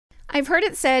I've heard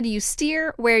it said you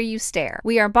steer where you stare.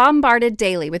 We are bombarded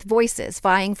daily with voices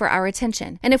vying for our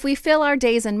attention. And if we fill our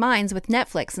days and minds with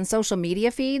Netflix and social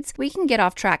media feeds, we can get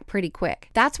off track pretty quick.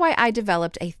 That's why I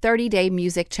developed a 30-day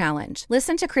music challenge.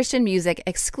 Listen to Christian music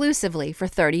exclusively for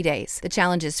 30 days. The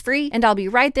challenge is free, and I'll be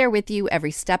right there with you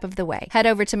every step of the way. Head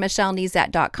over to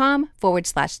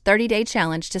michellenezat.com/30-day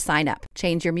challenge to sign up.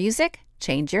 Change your music,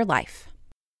 change your life.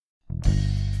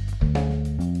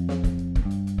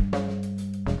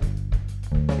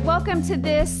 Welcome to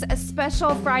this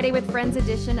special Friday with Friends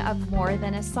edition of More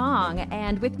Than a Song.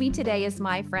 And with me today is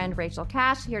my friend Rachel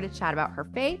Cash, here to chat about her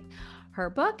faith, her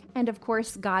book, and of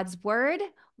course, God's Word.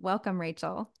 Welcome,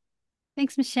 Rachel.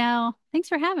 Thanks, Michelle. Thanks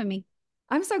for having me.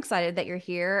 I'm so excited that you're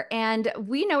here. And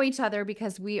we know each other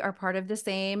because we are part of the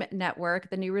same network,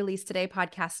 the New Release Today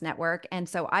podcast network. And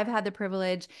so I've had the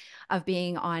privilege of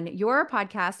being on your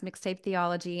podcast, Mixtape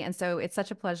Theology. And so it's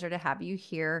such a pleasure to have you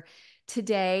here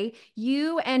today.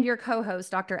 You and your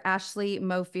co-host, Dr. Ashley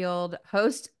Mofield,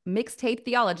 host Mixtape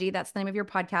Theology. That's the name of your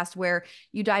podcast, where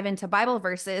you dive into Bible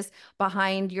verses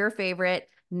behind your favorite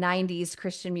 90s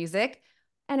Christian music.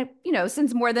 And,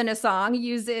 since More Than a Song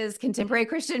uses contemporary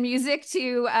Christian music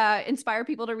to inspire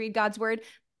people to read God's Word,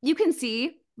 you can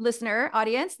see, listener,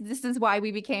 audience, this is why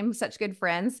we became such good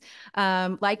friends,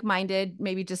 like-minded,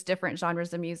 maybe just different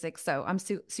genres of music. So I'm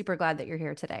super glad that you're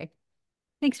here today.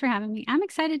 Thanks for having me. I'm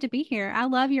excited to be here. I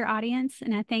love your audience,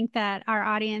 and I think that our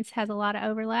audience has a lot of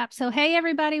overlap. So, hey,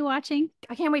 everybody watching.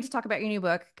 I can't wait to talk about your new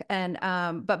book. And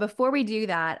but before we do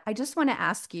that, I just want to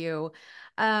ask you,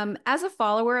 as a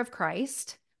follower of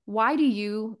Christ, why do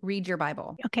you read your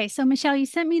Bible? Okay, so Michelle, you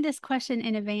sent me this question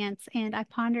in advance, and I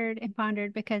pondered and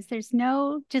pondered because there's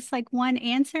no just like one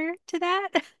answer to that.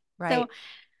 Right. So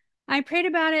I prayed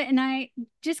about it and I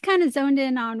just kind of zoned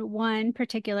in on one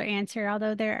particular answer,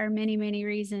 although there are many, many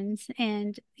reasons.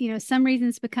 And, some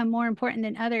reasons become more important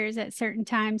than others at certain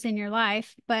times in your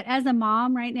life. But as a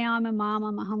mom, right now, I'm a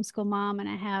homeschool mom, and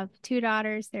I have two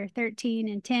daughters. They're 13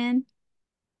 and 10.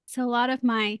 So a lot of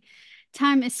my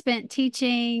time is spent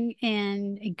teaching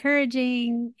and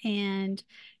encouraging and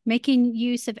making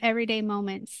use of everyday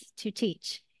moments to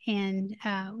teach. And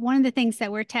one of the things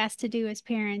that we're tasked to do as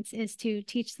parents is to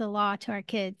teach the law to our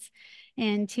kids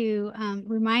and to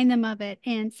remind them of it.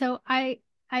 And so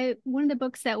one of the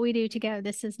books that we do together,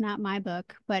 this is not my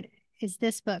book, but is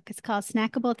this book. It's called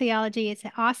Snackable Theology. It's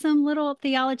an awesome little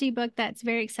theology book that's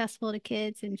very accessible to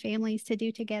kids and families to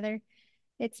do together.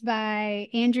 It's by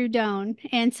Andrew Doan.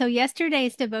 And so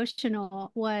yesterday's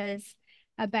devotional was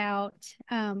about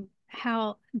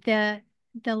how the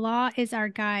law is our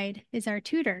guide, is our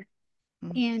tutor.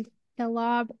 Mm-hmm. And the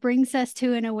law brings us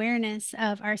to an awareness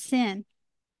of our sin.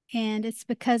 And it's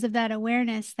because of that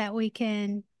awareness that we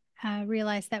can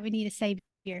realize that we need a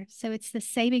savior. So it's the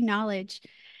saving knowledge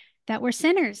that we're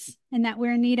sinners and that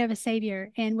we're in need of a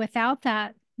savior. And without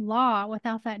that law,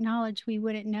 without that knowledge, we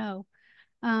wouldn't know.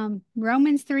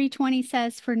 Romans 3:20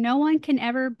 says, "For no one can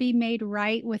ever be made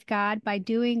right with God by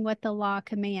doing what the law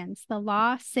commands. The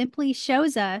law simply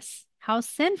shows us how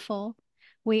sinful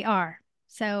we are."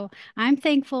 So I'm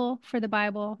thankful for the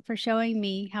Bible for showing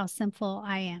me how sinful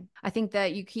I am. I think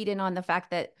that you keyed in on the fact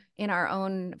that in our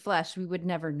own flesh, we would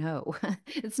never know.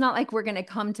 It's not like we're going to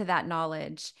come to that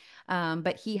knowledge,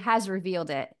 but he has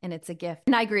revealed it, and it's a gift.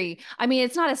 And I agree. I mean,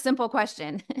 it's not a simple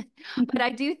question, but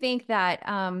I do think that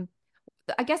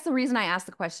I guess the reason I ask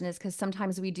the question is because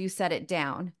sometimes we do set it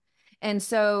down. And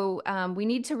so we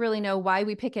need to really know why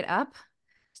we pick it up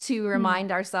to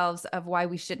remind ourselves of why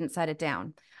we shouldn't set it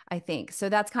down, I think. So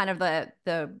that's kind of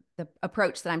the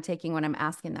approach that I'm taking when I'm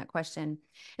asking that question.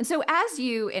 And so as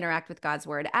you interact with God's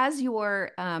Word, as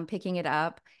you're picking it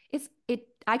up,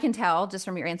 I can tell just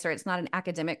from your answer, it's not an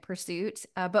academic pursuit,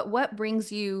 but what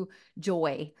brings you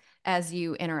joy as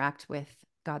you interact with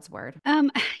God's Word?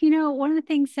 One of the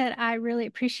things that I really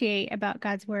appreciate about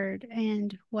God's Word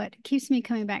and what keeps me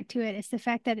coming back to it is the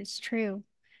fact that it's true.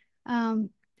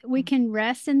 We can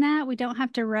rest in that. We don't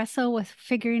have to wrestle with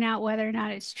figuring out whether or not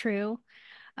it's true.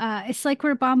 It's like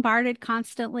we're bombarded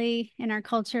constantly in our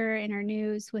culture, in our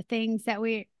news, with things that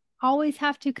we always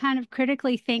have to kind of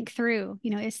critically think through.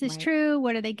 Is this true?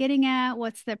 What are they getting at?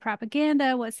 What's the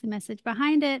propaganda? What's the message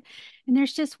behind it? And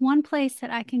there's just one place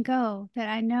that I can go that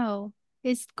I know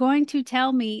is going to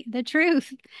tell me the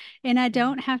truth. And I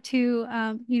don't have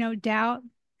to, doubt.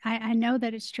 I know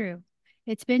that it's true.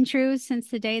 It's been true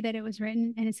since the day that it was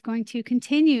written, and it's going to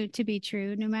continue to be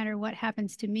true no matter what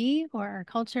happens to me or our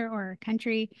culture or our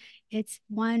country. It's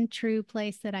one true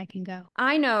place that I can go.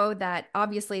 I know that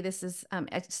obviously this is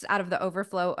it's out of the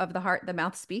overflow of the heart, the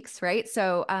mouth speaks, right?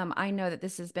 So I know that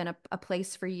this has been a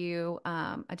place for you,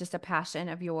 just a passion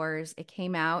of yours. It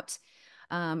came out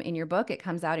in your book, it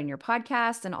comes out in your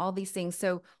podcast, and all these things.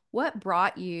 So, what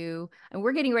brought you? And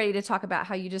we're getting ready to talk about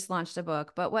how you just launched a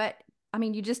book, but I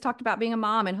mean, you just talked about being a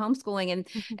mom and homeschooling,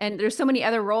 and there's so many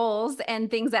other roles and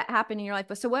things that happen in your life.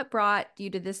 But so, what brought you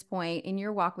to this point in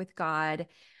your walk with God?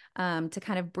 To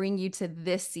kind of bring you to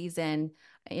this season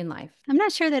in life? I'm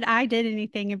not sure that I did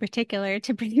anything in particular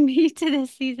to bring me to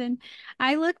this season.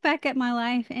 I look back at my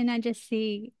life and I just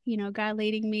see, God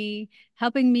leading me,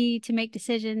 helping me to make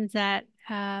decisions that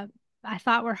I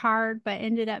thought were hard, but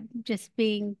ended up just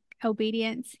being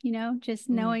obedience, just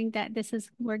Mm. knowing that this is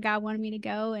where God wanted me to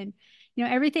go. And,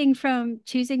 everything from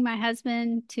choosing my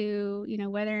husband to,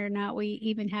 whether or not we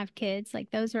even have kids,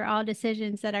 like those are all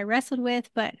decisions that I wrestled with,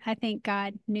 but I think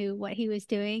God knew what he was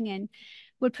doing and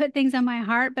would put things on my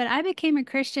heart. But I became a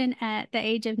Christian at the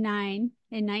age of 9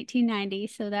 in 1990.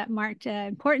 So that marked an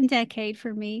important decade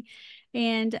for me.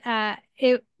 And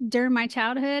it during my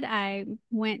childhood, I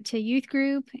went to youth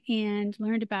group and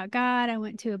learned about God. I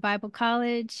went to a Bible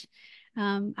college.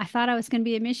 I thought I was going to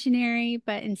be a missionary,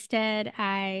 but instead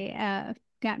I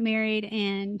got married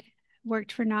and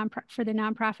worked for the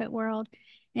nonprofit world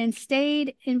and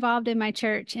stayed involved in my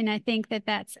church. And I think that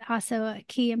that's also a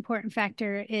key important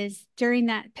factor is during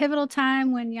that pivotal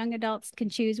time when young adults can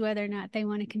choose whether or not they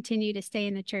want to continue to stay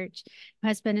in the church. My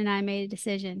husband and I made a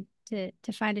decision to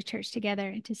find a church together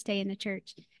and to stay in the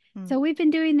church. Mm. So we've been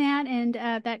doing that, and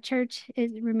that church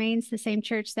remains the same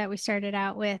church that we started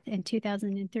out with in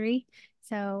 2003.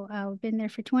 So we've been there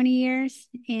for 20 years,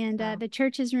 and Wow. the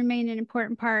church has remained an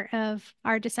important part of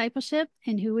our discipleship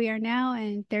and who we are now.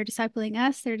 And they're discipling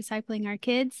us, they're discipling our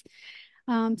kids.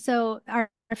 So our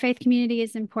faith community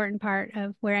is an important part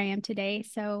of where I am today.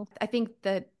 So I think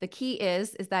the key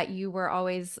is that you were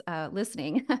always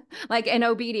listening, like and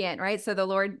obedient, right? So the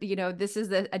Lord, this is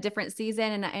a different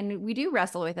season, and we do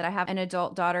wrestle with it. I have an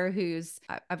adult daughter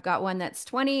I've got one that's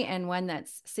 20 and one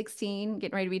that's 16,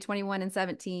 getting ready to be 21 and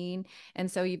 17,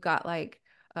 and so you've got like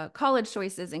college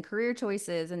choices and career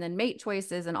choices, and then mate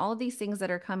choices, and all of these things that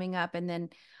are coming up, and then.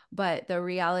 But the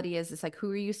reality is, it's like,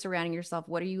 who are you surrounding yourself?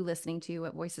 What are you listening to?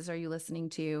 What voices are you listening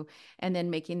to? And then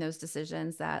making those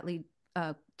decisions that lead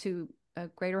to a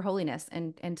greater holiness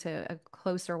and to a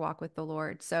closer walk with the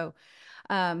Lord. So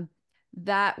um,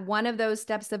 that one of those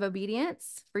steps of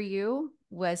obedience for you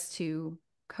was to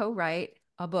co-write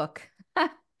a book.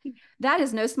 That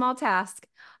is no small task.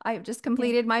 I've just yeah.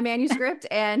 completed my manuscript,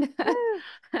 and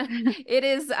it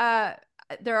is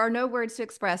there are no words to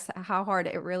express how hard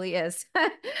it really is.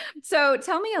 So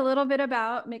tell me a little bit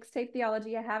about Mixtape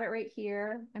Theology. I have it right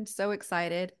here. I'm so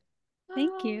excited.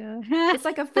 Thank Oh, you. it's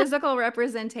like a physical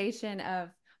representation of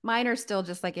mine are still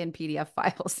just like in PDF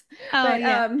files. Oh, But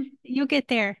yeah. You'll get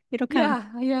there. It'll come.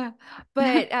 yeah, yeah.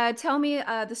 But tell me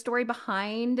the story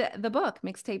behind the book,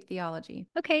 Mixtape Theology.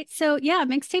 Okay, so yeah,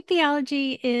 mixtape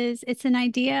theology it's an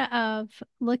idea of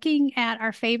looking at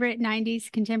our favorite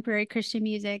 90s contemporary Christian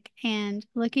music and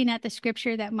looking at the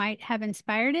scripture that might have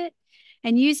inspired it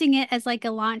and using it as like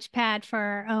a launch pad for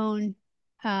our own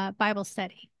Bible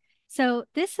study. So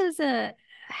this is a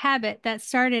habit that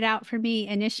started out for me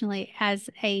initially as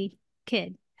a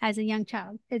kid, as a young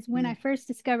child. It's when I Mm. first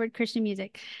discovered Christian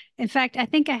music. In fact, I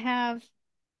think I have,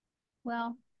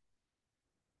 well,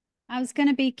 I was going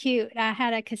to be cute. I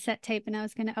had a cassette tape and I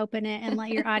was going to open it and let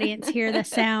your audience hear the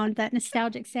sound, that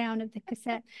nostalgic sound of the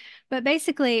cassette. But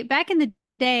basically, back in the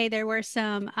day, there were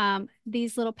some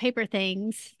these little paper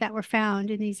things that were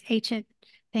found in these ancient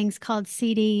things called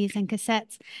CDs and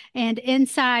cassettes. And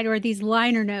inside were these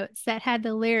liner notes that had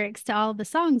the lyrics to all the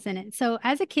songs in it. So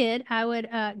as a kid, I would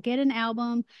get an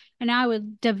album and I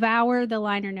would devour the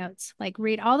liner notes, like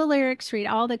read all the lyrics, read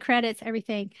all the credits,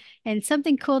 everything. And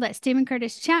something cool that Stephen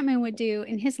Curtis Chapman would do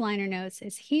in his liner notes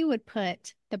is he would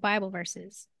put the Bible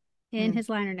verses in Mm. his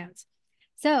liner notes.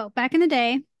 So back in the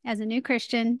day, as a new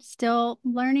Christian, still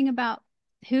learning about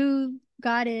who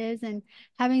God is and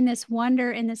having this wonder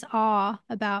and this awe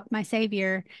about my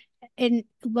Savior and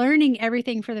learning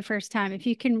everything for the first time. If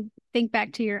you can think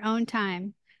back to your own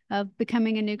time of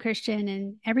becoming a new Christian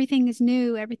and everything is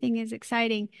new, everything is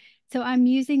exciting. So I'm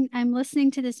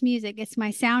listening to this music. It's my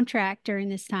soundtrack during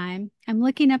this time. I'm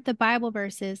looking up the Bible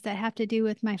verses that have to do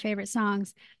with my favorite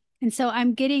songs. And so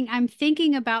I'm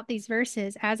thinking about these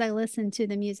verses as I listen to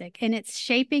the music, and it's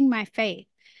shaping my faith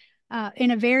in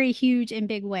a very huge and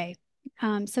big way.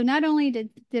 So not only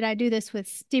did I do this with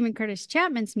Stephen Curtis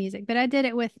Chapman's music, but I did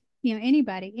it with,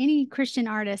 anybody, any Christian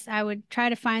artist. I would try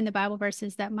to find the Bible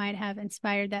verses that might have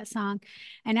inspired that song.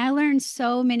 And I learned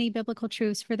so many biblical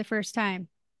truths for the first time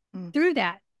Mm. through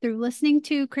that, through listening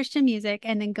to Christian music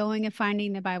and then going and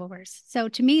finding the Bible verse. So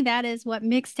to me, that is what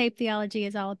mixtape theology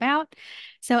is all about.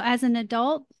 So as an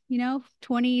adult,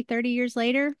 20, 30 years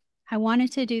later, I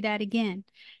wanted to do that again.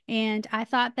 And I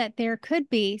thought that there could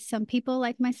be some people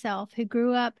like myself who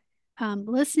grew up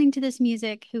listening to this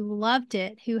music, who loved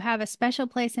it, who have a special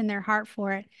place in their heart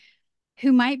for it,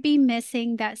 who might be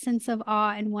missing that sense of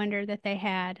awe and wonder that they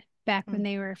had back when Mm.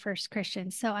 they were first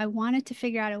Christians. So I wanted to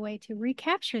figure out a way to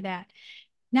recapture that.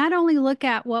 Not only look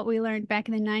at what we learned back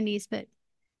in the 90s, but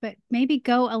maybe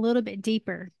go a little bit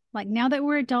deeper. Like now that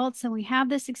we're adults and we have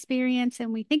this experience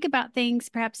and we think about things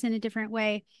perhaps in a different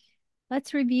way,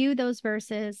 let's review those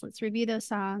verses, let's review those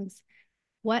songs.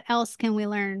 What else can we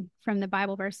learn from the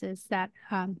Bible verses that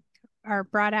are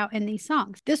brought out in these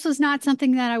songs? This was not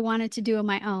something that I wanted to do on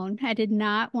my own. I did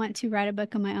not want to write a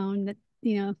book on my own. That,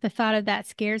 the thought of that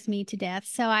scares me to death.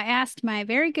 So I asked my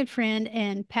very good friend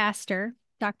and pastor,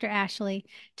 Dr. Ashley,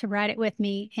 to write it with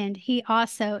me. And he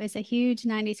also is a huge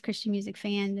 90s Christian music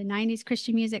fan. The 90s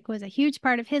Christian music was a huge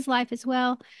part of his life as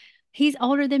well. He's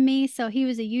older than me, so he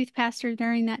was a youth pastor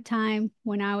during that time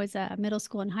when I was a middle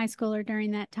school and high schooler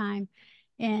during that time.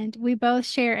 And we both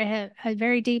share a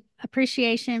very deep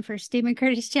appreciation for Stephen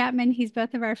Curtis Chapman. He's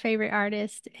both of our favorite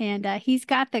artists. And he's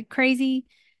got the crazy,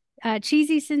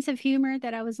 cheesy sense of humor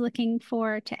that I was looking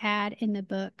for to add in the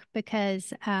book.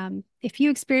 Because if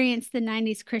you experience the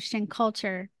 90s Christian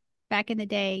culture back in the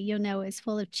day, you'll know it's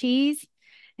full of cheese.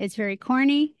 It's very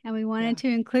corny. And we Yeah. wanted to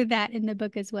include that in the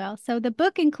book as well. So the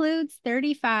book includes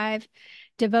 35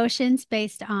 devotions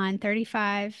based on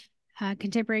 35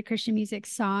 contemporary Christian music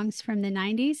songs from the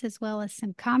 90s, as well as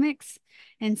some comics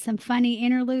and some funny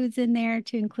interludes in there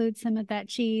to include some of that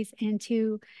cheese and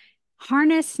to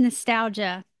harness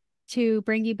nostalgia to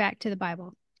bring you back to the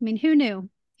Bible. I mean, who knew?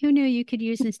 Who knew you could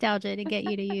use nostalgia to get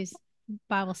you to use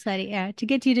Bible study, to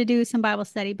get you to do some Bible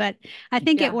study? But I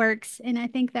think it Yeah. works. And I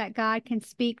think that God can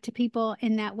speak to people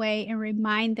in that way and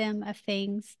remind them of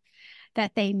things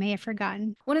that they may have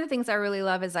forgotten. One of the things I really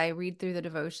love as I read through the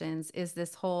devotions is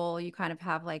this whole, you kind of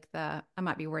have like I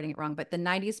might be wording it wrong, but the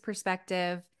 90s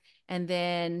perspective. And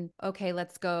then, okay,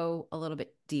 let's go a little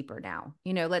bit deeper now.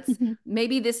 Mhm.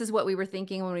 Maybe this is what we were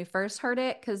thinking when we first heard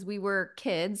it because we were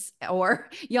kids or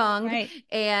young, Right.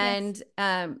 Yes.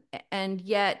 and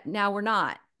yet now we're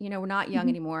not, we're not young Mhm.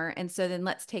 anymore. And so then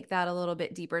let's take that a little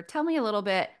bit deeper. Tell me a little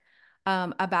bit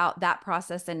about that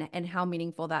process and how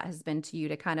meaningful that has been to you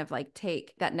to kind of like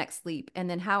take that next leap. And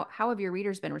then how have your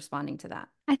readers been responding to that?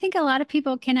 I think a lot of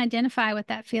people can identify with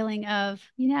that feeling of,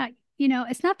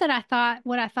 it's not that I thought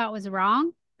what I thought was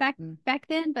wrong Mm. back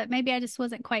then, but maybe I just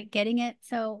wasn't quite getting it.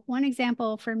 So one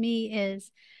example for me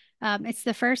is it's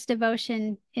the first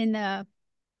devotion in the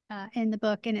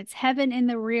book, and it's heaven in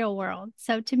the real world.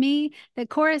 So to me, the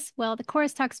chorus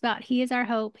talks about He is our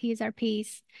hope, He is our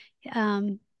peace.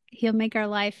 He'll make our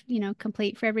life,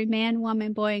 complete for every man,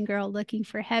 woman, boy, and girl looking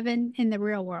for heaven in the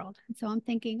real world. And so I'm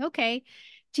thinking, okay,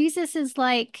 Jesus is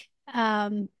like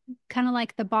kind of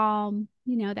like the balm,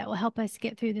 that will help us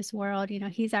get through this world.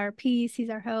 He's our peace, He's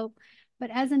our hope. But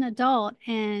as an adult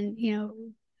and,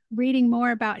 reading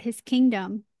more about His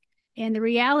kingdom and the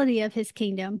reality of His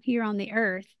kingdom here on the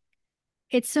earth,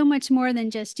 it's so much more than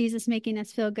just Jesus making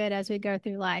us feel good as we go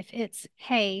through life. It's,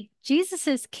 hey,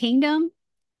 Jesus's kingdom,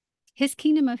 his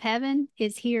kingdom of heaven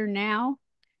is here now,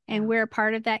 and Yeah. we're a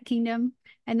part of that kingdom.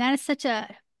 And that is such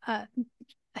a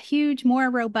huge, more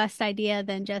robust idea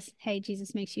than just, hey,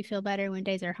 Jesus makes you feel better when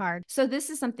days are hard. So this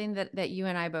is something that you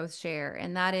and I both share,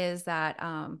 and that is that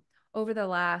over the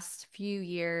last few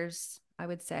years, I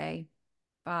would say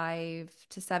 5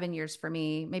 to 7 years for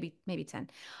me, maybe 10.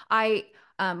 I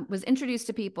was introduced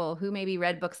to people who maybe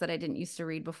read books that I didn't used to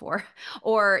read before,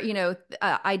 or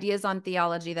ideas on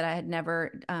theology that I had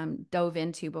never dove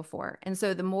into before. And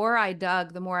so the more I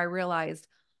dug, the more I realized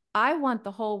I want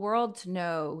the whole world to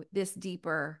know this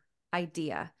deeper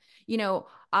idea.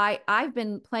 I've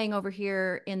been playing over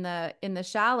here in the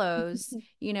shallows,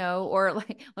 or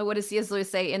like what does C.S. Lewis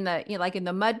say, in the like in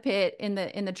the mud pit, in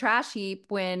the trash heap,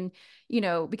 when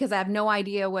because I have no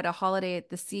idea what a holiday at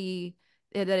the sea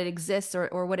that it exists,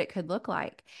 or what it could look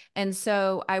like. And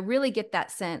so I really get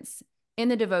that sense in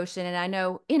the devotion. And I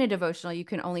know in a devotional, you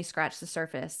can only scratch the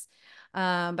surface.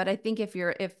 But I think if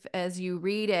as you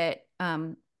read it,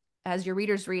 as your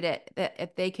readers read it, that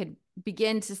if they could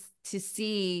begin to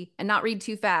see and not read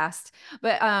too fast,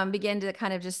 but begin to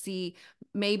kind of just see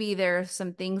maybe there are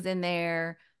some things in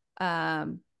there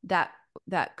that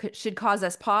should cause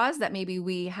us pause, that maybe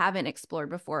we haven't explored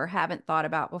before, haven't thought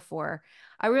about before.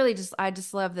 I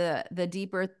just love the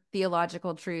deeper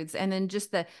theological truths, and then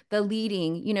just the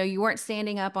leading. You weren't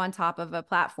standing up on top of a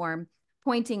platform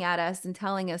pointing at us and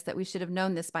telling us that we should have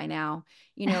known this by now,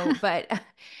 but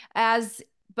as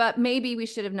but maybe we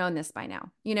should have known this by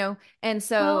now, and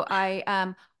so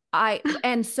Well,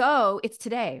 and so it's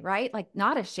today, right? Like,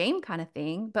 not a shame kind of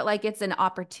thing, but like it's an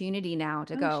opportunity now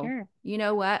to oh, go, sure. you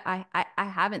know what? I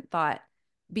haven't thought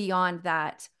beyond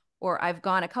that, or I've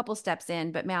gone a couple steps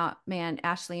in, but now, man,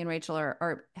 Ashley and Rachel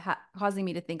are causing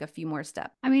me to think a few more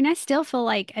steps. I mean, I still feel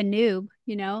like a noob,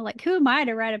 like who am I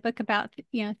to write a book about,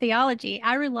 theology?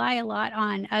 I rely a lot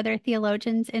on other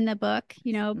theologians in the book,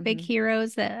 big Mm-hmm.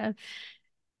 heroes that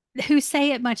who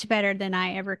say it much better than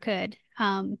I ever could.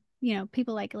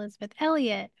 People like Elizabeth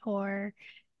Elliot or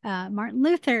Martin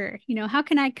Luther. How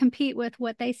can I compete with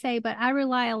what they say? But I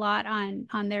rely a lot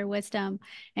on their wisdom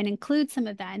and include some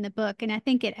of that in the book, and I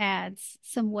think it adds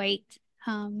some weight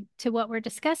to what we're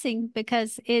discussing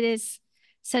because it is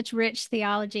such rich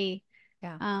theology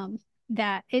Yeah.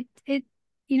 that I'm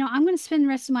going to spend the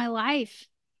rest of my life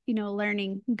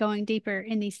learning, going deeper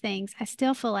in these things. I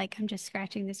still feel like I'm just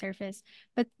scratching the surface.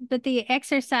 But the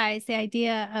exercise, the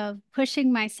idea of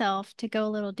pushing myself to go a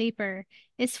little deeper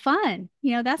is fun.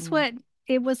 That's Mm. what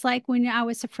it was like when I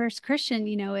was the first Christian,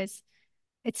 is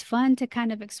it's fun to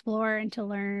kind of explore and to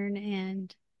learn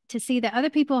and to see that other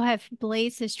people have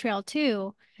blazed this trail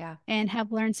too Yeah. and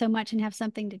have learned so much and have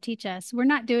something to teach us. We're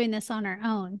not doing this on our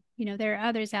own. There are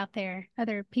others out there,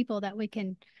 other people that we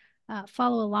can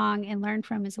follow along and learn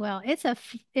from as well.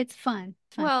 It's fun.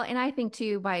 Well, and I think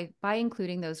too, by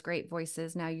including those great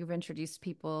voices, now you've introduced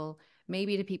people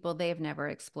maybe to people they've never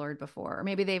explored before, or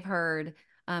maybe they've heard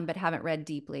but haven't read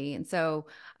deeply. And so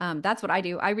that's what I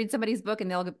do. I read somebody's book and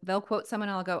they'll quote someone,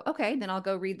 and I'll go, okay, then I'll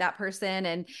go read that person,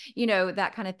 and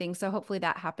that kind of thing. So hopefully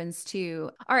that happens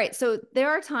too. All right, so there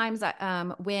are times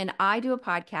that, when I do a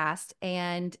podcast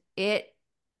and it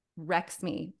wrecks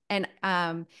me, and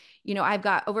I've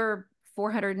got over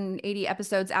 480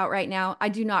 episodes out right now. I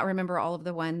do not remember all of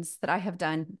the ones that I have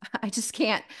done. I just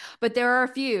can't. But there are a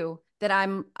few that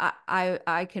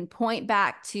I can point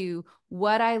back to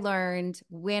what I learned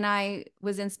when I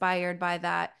was inspired by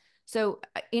that. So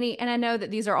and I know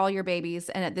that these are all your babies,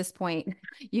 and at this point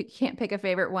you can't pick a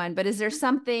favorite one, but is there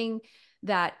something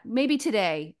that maybe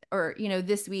today, or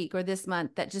this week or this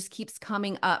month, that just keeps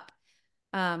coming up,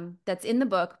 that's in the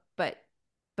book, but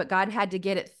God had to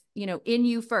get it, in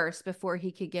you first before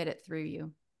he could get it through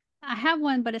you? I have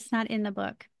one, but it's not in the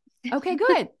book. Okay,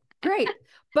 good. Great.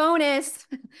 Bonus.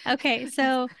 Okay,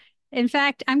 so in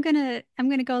fact, I'm gonna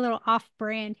go a little off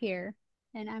brand here,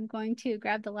 and I'm going to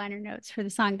grab the liner notes for the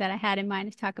song that I had in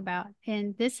mind to talk about.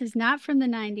 And this is not from the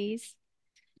 '90s.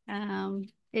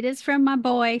 It is from my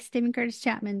boy Stephen Curtis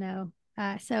Chapman, though.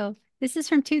 So this is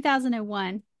from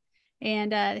 2001,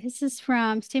 and this is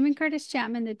from Stephen Curtis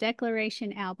Chapman, the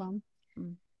Declaration album.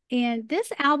 Mm. And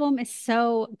this album is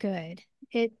so good.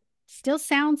 It still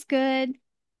sounds good.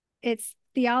 Its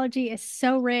theology is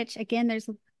so rich. Again, there's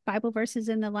Bible verses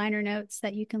in the liner notes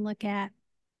that you can look at.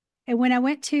 And when I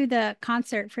went to the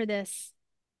concert for this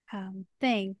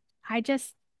thing, I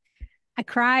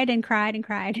cried and cried and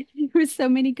cried. There was so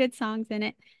many good songs in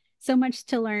it, so much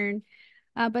to learn.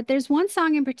 But there's one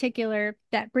song in particular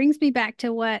that brings me back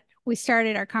to what we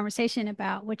started our conversation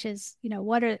about, which is,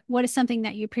 what is something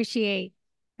that you appreciate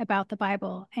about the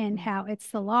Bible, and Mm. how it's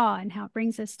the law and how it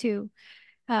brings us to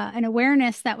an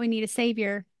awareness that we need a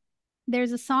savior.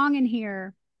 There's a song in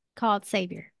here called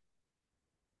Savior,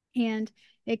 and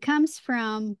it comes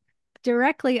from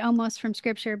directly almost from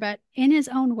scripture, but in his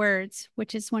own words,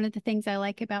 which is one of the things I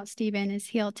like about Stephen, is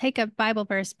he'll take a Bible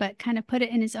verse, but kind of put it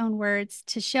in his own words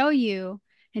to show you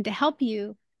and to help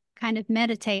you kind of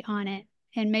meditate on it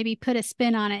and maybe put a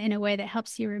spin on it in a way that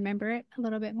helps you remember it a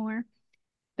little bit more.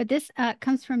 But this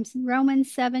comes from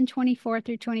Romans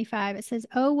 7:24-25. It says,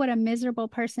 "Oh, what a miserable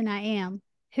person I am.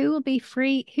 Who will be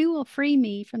free? Who will free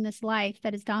me from this life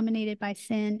that is dominated by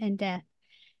sin and death?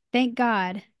 Thank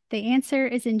God. The answer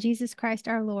is in Jesus Christ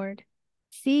our Lord.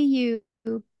 See you,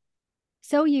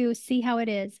 so you see how it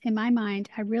is. In my mind,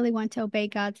 I really want to obey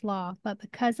God's law, but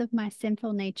because of my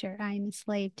sinful nature, I am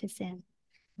enslaved to sin."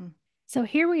 Mm. So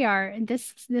here we are, and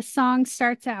this song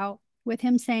starts out with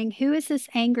him saying, "Who is this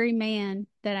angry man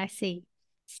that I see,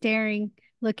 staring,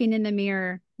 looking in the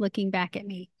mirror, looking back at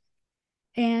me?"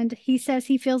 And he says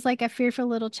he feels like a fearful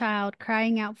little child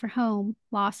crying out for home,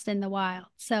 lost in the wild.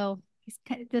 So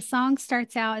the song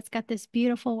starts out, it's got this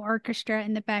beautiful orchestra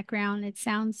in the background. It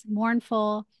sounds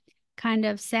mournful, kind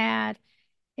of sad.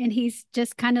 and he's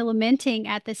just kind of lamenting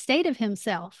at the state of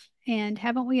himself. And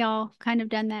haven't we all kind of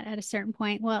done that at a certain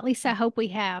point? Well, at least I hope we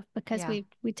have, because Yeah.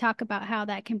 we talk about how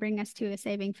that can bring us to a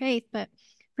saving faith. But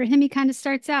for him, he kind of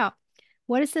starts out,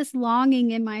 what is this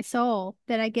longing in my soul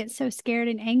that I get so scared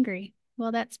and angry?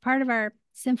 Well, that's part of our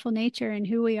sinful nature and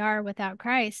who we are without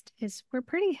Christ, is we're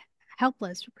pretty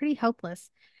helpless. We're pretty hopeless.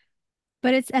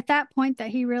 But it's at that point that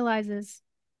he realizes,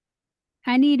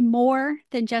 I need more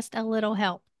than just a little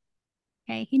help.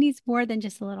 Okay. He needs more than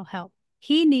just a little help.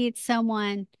 He needs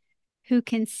someone who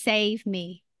can save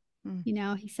me. Mm. You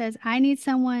know, he says, I need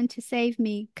someone to save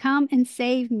me. Come and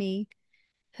save me.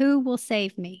 Who will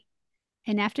save me?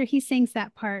 And after he sings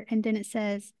that part, and then it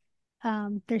says,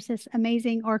 there's this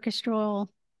amazing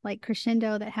orchestral like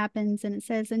crescendo that happens, and it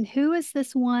says, and who is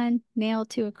this one nailed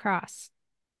to a cross,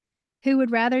 who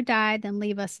would rather die than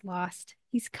leave us lost?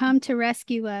 He's come to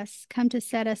rescue us, come to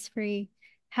set us free.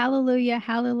 Hallelujah,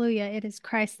 hallelujah. It is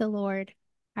Christ the Lord,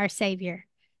 our Savior.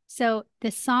 So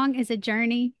this song is a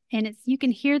journey, and it's, you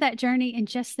can hear that journey in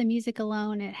just the music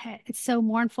alone. It's so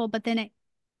mournful, but then it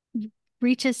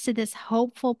reaches to this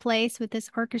hopeful place with this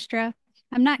orchestra.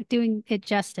 I'm not doing it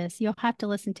justice. You'll have to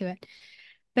listen to it.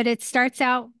 But it starts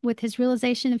out with his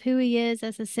realization of who he is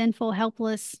as a sinful,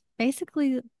 helpless,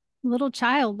 basically little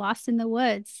child lost in the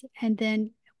woods. And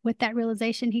then with that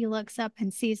realization, he looks up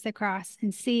and sees the cross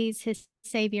and sees his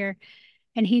Savior.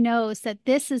 And he knows that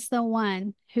this is the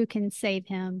one who can save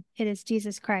him. It is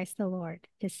Jesus Christ, the Lord,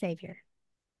 his Savior.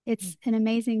 It's an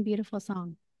amazing, beautiful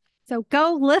song. So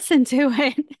go listen to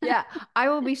it. Yeah, I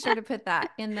will be sure to put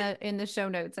that in the show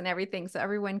notes and everything so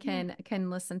everyone can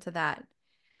listen to that.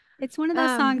 It's one of those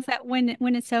Um, songs that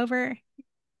when it's over,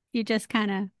 you just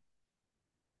kind of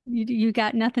you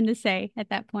got nothing to say at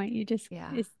that point. You just,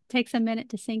 yeah. it takes a minute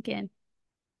to sink in.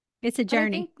 It's a But I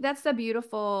journey. think that's the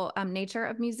beautiful nature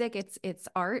of music. It's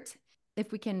art.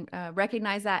 If we can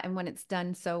recognize that, and when it's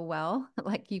done so well,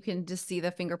 like you can just see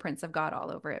the fingerprints of God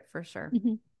all over it for sure.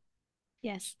 Mhm.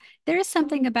 Yes. There is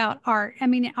something about art. I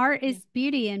mean, art Yeah. is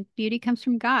beauty, and beauty comes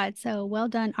from God. So well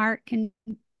done art can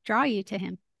draw you to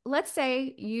him. Let's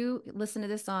say you listen to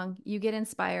this song, you get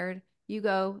inspired, you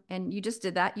go and you just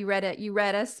did that. You read it, you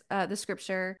read us the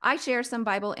scripture. I share some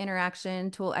Bible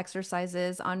interaction tool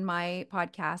exercises on my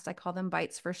podcast. I call them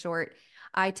bites for short.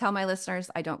 I tell my listeners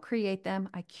I don't create them,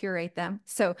 I curate them.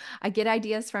 So I get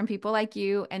ideas from people like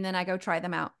you and then I go try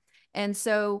them out. And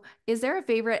so, is there a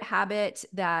favorite habit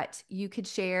that you could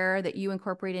share that you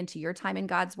incorporate into your time in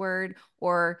God's word?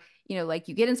 Or, like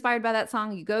you get inspired by that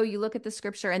song, you go, you look at the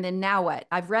scripture, and then now what?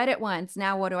 I've read it once.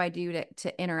 Now what do I do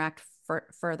to interact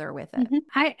further with it?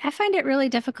 I find it really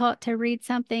difficult to read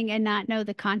something and not know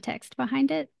the context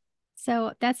behind it.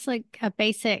 So that's like a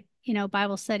basic,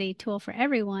 Bible study tool for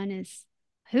everyone is,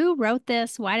 who wrote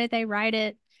this? Why did they write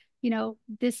it?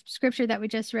 This scripture that we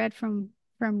just read from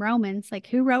Romans, like,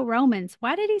 who wrote Romans?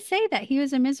 Why did he say that? He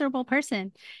was a miserable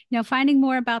person. Finding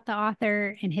more about the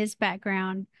author and his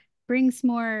background brings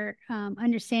more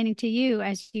understanding to you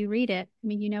as you read it. I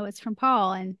mean, it's from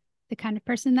Paul and the kind of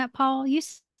person that Paul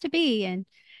used to be, and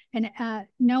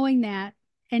knowing that,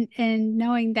 and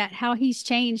knowing that how he's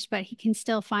changed, but he can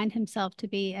still find himself to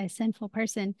be a sinful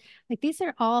person. Like, these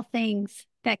are all things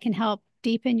that can help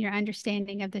deepen your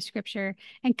understanding of the scripture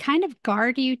and kind of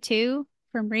guard you too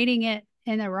from reading it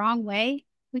in the wrong way.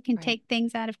 We can Right. take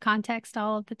things out of context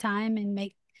all of the time and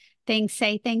make things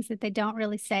say things that they don't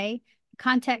really say.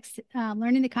 Context,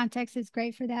 learning the context is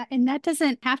great for that. And that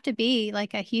doesn't have to be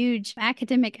like a huge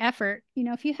academic effort.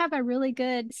 If you have a really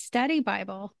good study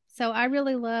Bible. So I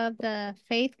really love the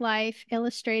Faith Life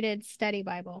Illustrated Study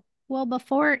Bible. Well,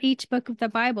 before each book of the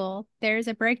Bible, there's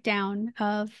a breakdown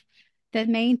of the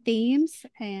main themes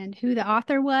and who the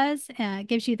author was.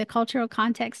 Gives you the cultural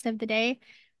context of the day.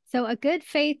 So a good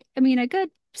a good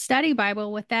study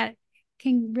Bible with that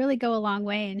can really go a long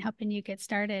way in helping you get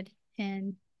started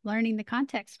in learning the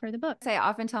context for the book. I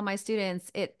often tell my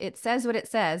students it says what it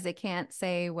says. It can't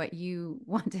say what you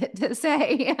want it to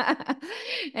say.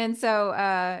 And so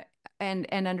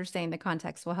and understanding the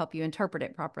context will help you interpret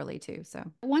it properly too. So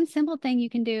one simple thing you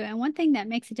can do, and one thing that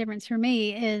makes a difference for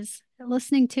me, is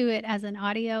listening to it as an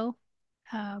audio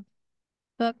uh,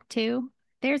 book too.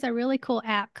 There's a really cool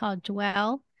app called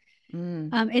Dwell.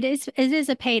 mm, It is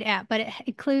a paid app, but it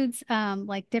includes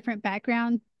like different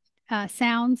background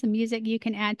sounds and music you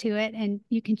can add to it, and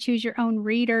you can choose your own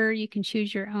reader. You can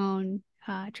choose your own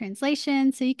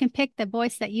translation, so you can pick the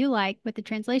voice that you like, with the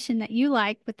translation that you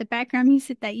like, with the background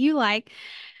music that you like.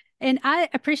 And I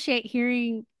appreciate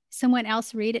hearing someone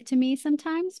else read it to me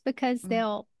sometimes, because mm.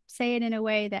 they'll say it in a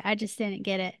way that I just didn't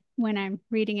get it when I'm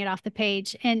reading it off the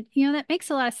page. And that makes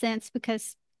a lot of sense,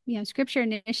 because Scripture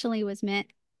initially was meant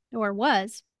or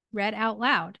was read out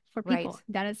loud for people. Right.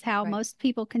 That is how Right. most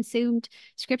people consumed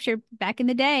Scripture back in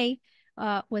the day,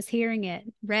 was hearing it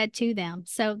read to them.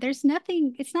 So there's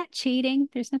nothing, it's not cheating.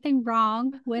 There's nothing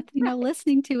wrong with, Right.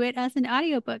 listening to it as an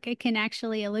audiobook. It can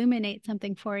actually illuminate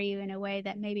something for you in a way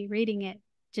that maybe reading it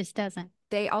just doesn't.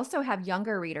 They also have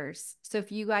younger readers. So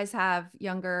if you guys have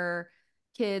younger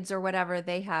kids or whatever,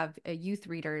 they have youth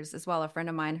readers as well. A friend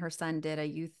of mine, her son did a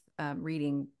youth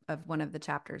reading of one of the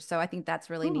chapters. So I think that's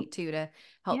really Cool. neat too, to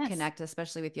help Yes. connect,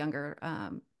 especially with younger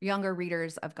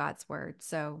readers of God's word.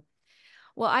 So,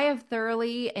 well, I have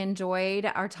thoroughly enjoyed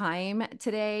our time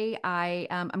today.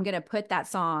 I'm going to put that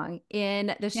song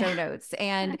in the show Yeah. notes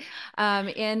and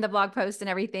in the blog post and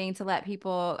everything to let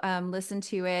people listen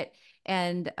to it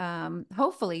and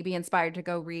hopefully be inspired to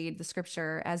go read the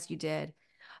scripture as you did.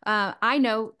 I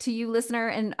know, to you, listener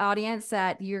and audience,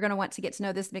 that you're going to want to get to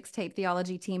know this Mixtape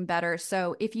Theology team better.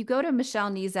 So if you go to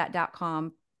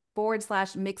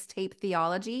michellenezat.com/mixtape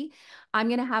theology, I'm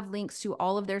going to have links to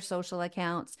all of their social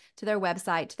accounts, to their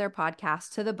website, to their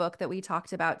podcast, to the book that we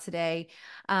talked about today.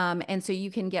 And so you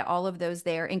can get all of those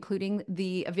there, including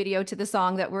the video to the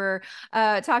song that we're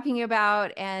talking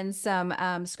about, and some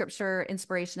scripture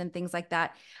inspiration and things like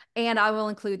that. And I will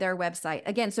include their website.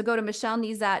 Again, so go to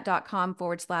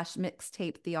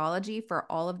michellenezat.com/mixtape theology for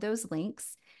all of those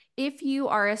links. If you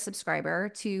are a subscriber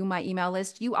to my email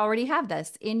list, you already have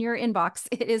this in your inbox.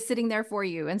 It is sitting there for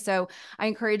you. And so I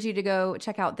encourage you to go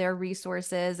check out their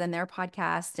resources and their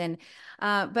podcast. And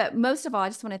but most of all, I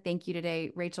just want to thank you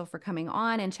today, Rachel, for coming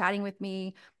on and chatting with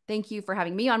me. Thank you for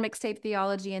having me on Mixtape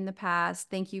Theology in the past.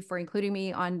 Thank you for including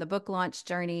me on the book launch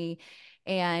journey,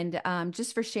 and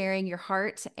just for sharing your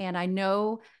heart. And I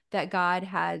know that God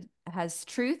has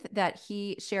truth that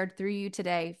he shared through you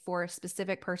today for a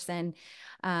specific person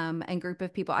and group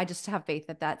of people. I just have faith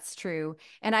that that's true.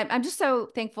 And I'm just so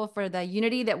thankful for the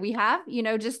unity that we have,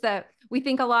 just that we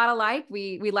think a lot alike.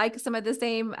 We like some of the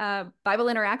same Bible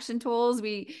interaction tools.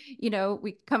 We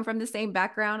come from the same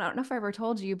background. I don't know if I ever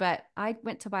told you, but I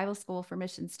went to Bible school for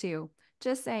missions too.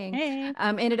 Just saying. Hey.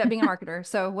 Ended up being a marketer,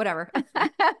 so whatever.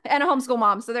 And a homeschool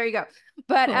mom, so there you go.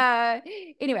 But Cool.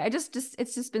 Anyway, it's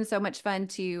just been so much fun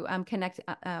to connect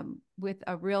with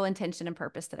a real intention and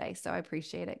purpose today. So I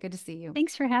appreciate it. Good to see you.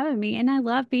 Thanks for having me. And I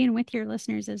love being with your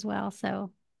listeners as well. So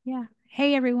yeah.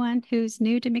 Hey, everyone who's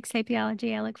new to Mixtape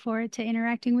Theology. I look forward to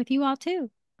interacting with you all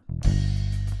too.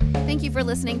 Thank you for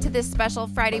listening to this special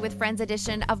Friday with Friends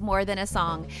edition of More Than a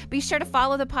Song. Be sure to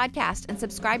follow the podcast and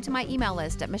subscribe to my email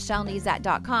list at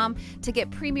michellenezat.com to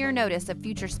get premier notice of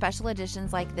future special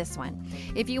editions like this one.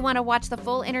 If you want to watch the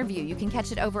full interview, you can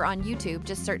catch it over on YouTube.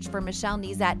 Just search for Michelle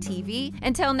Nezat TV.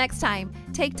 Until next time,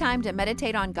 take time to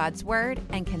meditate on God's Word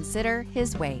and consider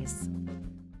His ways.